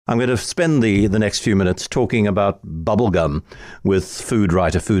I'm going to spend the next few minutes talking about bubblegum with food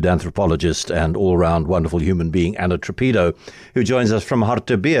writer, food anthropologist, and all-round wonderful human being, Anna Trapido, who joins us from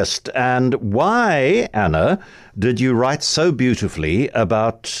Hartebeest. And why, Anna, did you write so beautifully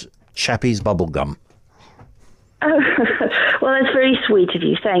about Chappie's bubblegum? Oh, well, that's very sweet of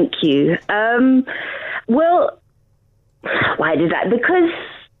you. Thank you. Well, why did that? Because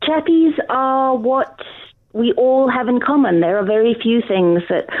Chappies are what we all have in common. There are very few things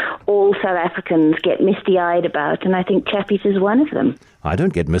that all South Africans get misty-eyed about, and I think Chappies is one of them. I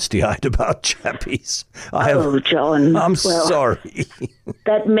don't get misty-eyed about Chappies. John. I'm sorry.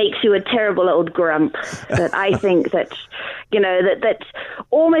 That makes you a terrible old grump. That I think that, that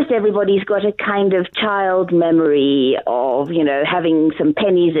almost everybody's got a kind of child memory of, having some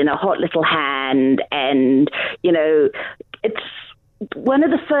pennies in a hot little hand, and, it's one of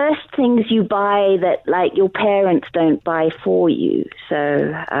the first things you buy that, like, your parents don't buy for you. So,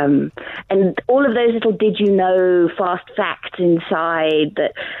 and all of those little did you know fast facts inside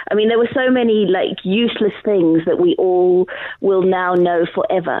that, there were so many, useless things that we all will now know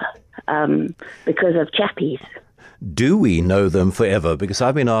forever because of Chappies. Do we know them forever? Because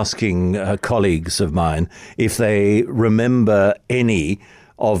I've been asking colleagues of mine if they remember any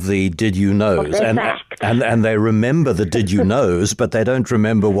of the did you knows, and they remember the did you knows, but they don't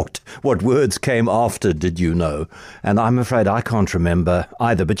remember what words came after did you know. And I'm afraid I can't remember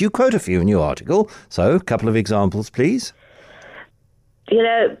either. But you quote a few in your article, so a couple of examples, please.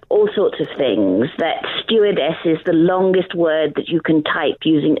 All sorts of things. That stewardess is the longest word that you can type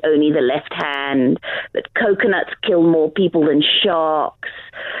using only the left hand. That coconuts kill more people than sharks.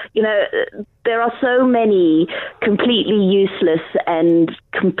 There are so many completely useless and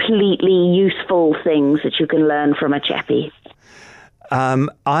completely useful things that you can learn from a Chappie.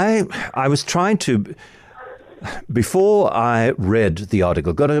 I was trying to, before I read the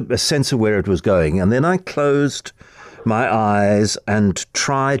article, got a sense of where it was going, and then I closed my eyes and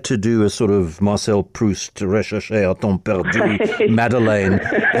tried to do a sort of Marcel Proust, Recherché à temps perdu, Madeleine,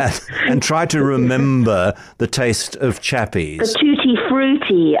 and tried to remember the taste of Chappies. The tutti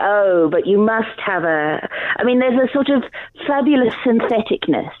frutti, but you must have there's a sort of fabulous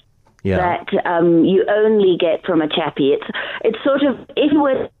syntheticness that you only get from a Chappie. It's sort of, if you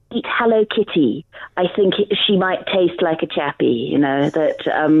were to eat Hello Kitty, I think she might taste like a Chappie,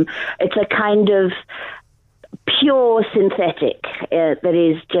 that it's a kind of pure synthetic that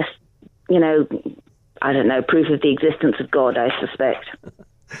is just, I don't know, proof of the existence of God, I suspect.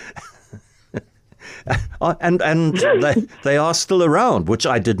 And they are still around, which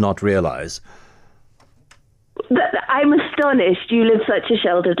I did not realize. I'm astonished you live such a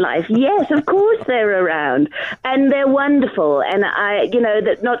sheltered life. Yes, of course they're around, and they're wonderful. And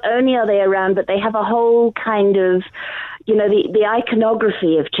that not only are they around, but they have a whole kind of, the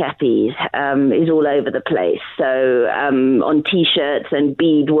iconography of Chappies is all over the place. So on T-shirts and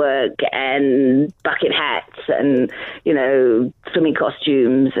beadwork and bucket hats and, swimming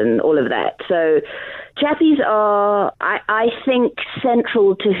costumes and all of that. So Chappies are, I think,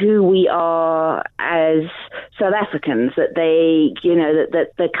 central to who we are as South Africans, that they,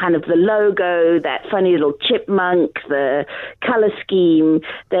 that the kind of the logo, that funny little chipmunk, the color scheme,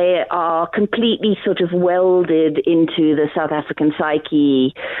 they are completely sort of welded into the South African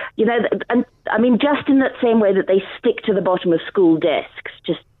psyche, and just in that same way that they stick to the bottom of school desks,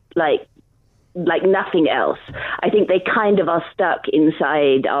 just like nothing else. I think they kind of are stuck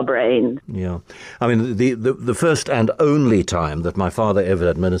inside our brains. Yeah. The first and only time that my father ever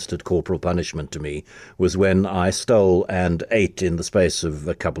administered corporal punishment to me was when I stole and ate in the space of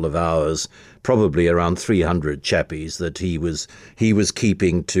a couple of hours probably around 300 Chappies that he was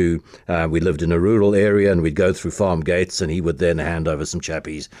keeping to. We lived in a rural area, and we'd go through farm gates, and he would then hand over some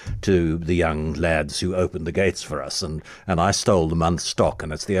Chappies to the young lads who opened the gates for us. And I stole the month's stock,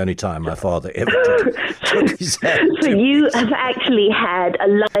 and it's the only time my father ever took his hand. So you have actually had a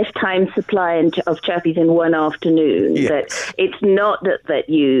lifetime supply of Chappies in one afternoon. Yes. That it's not that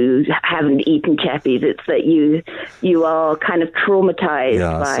you haven't eaten Chappies, it's that you are kind of traumatized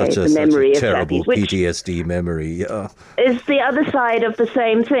by the memory of terrible Chappies, PTSD memory. Yeah. Is the other side of the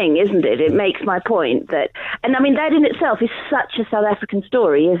same thing, isn't it? It makes my point that that in itself is such a South African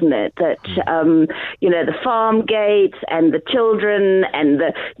story, isn't it? That the farm gates and the children and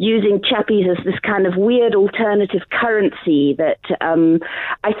the using Chappies as this kind of weird alternative currency that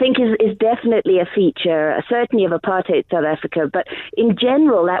I think is definitely a feature, certainly of apartheid South Africa, but in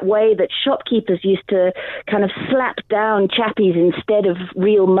general, that way that shopkeepers used to kind of slap down chappies instead of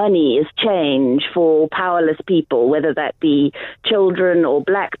real money is change for powerless people, whether that be children or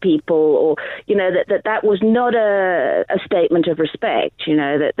black people, or, you know, that was not a statement of respect, you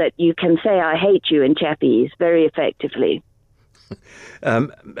know, that you can say, I hate you in chappies very effectively.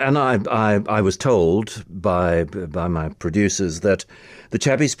 And I was told by my producers that the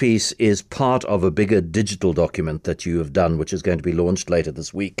Chappies piece is part of a bigger digital document that you have done, which is going to be launched later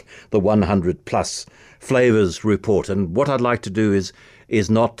this week, the 100 plus flavors report. And what I'd like to do is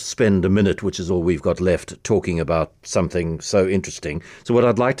not spend a minute, which is all we've got left, talking about something so interesting. So what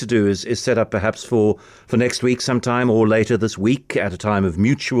I'd like to do is set up perhaps for next week sometime, or later this week at a time of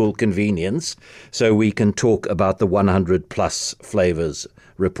mutual convenience, so we can talk about the 100 plus flavors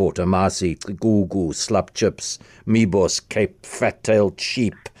report. Amasi, Gugu, Slap Chips, Mibos, Cape Fat-tailed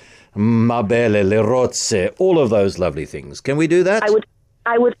Sheep, Mabele, Lerotse, all of those lovely things. Can we do that?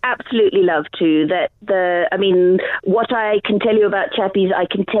 I would absolutely love to. What I can tell you about chappies, I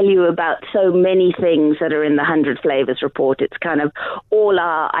can tell you about so many things that are in the 100 Flavors report. It's kind of all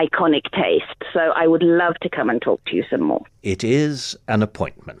our iconic tastes. So I would love to come and talk to you some more. It is an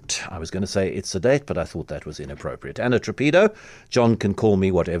appointment. I was going to say it's a date, but I thought that was inappropriate. Anna Trapido, John can call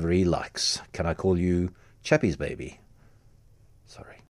me whatever he likes. Can I call you Chappies Baby? Sorry.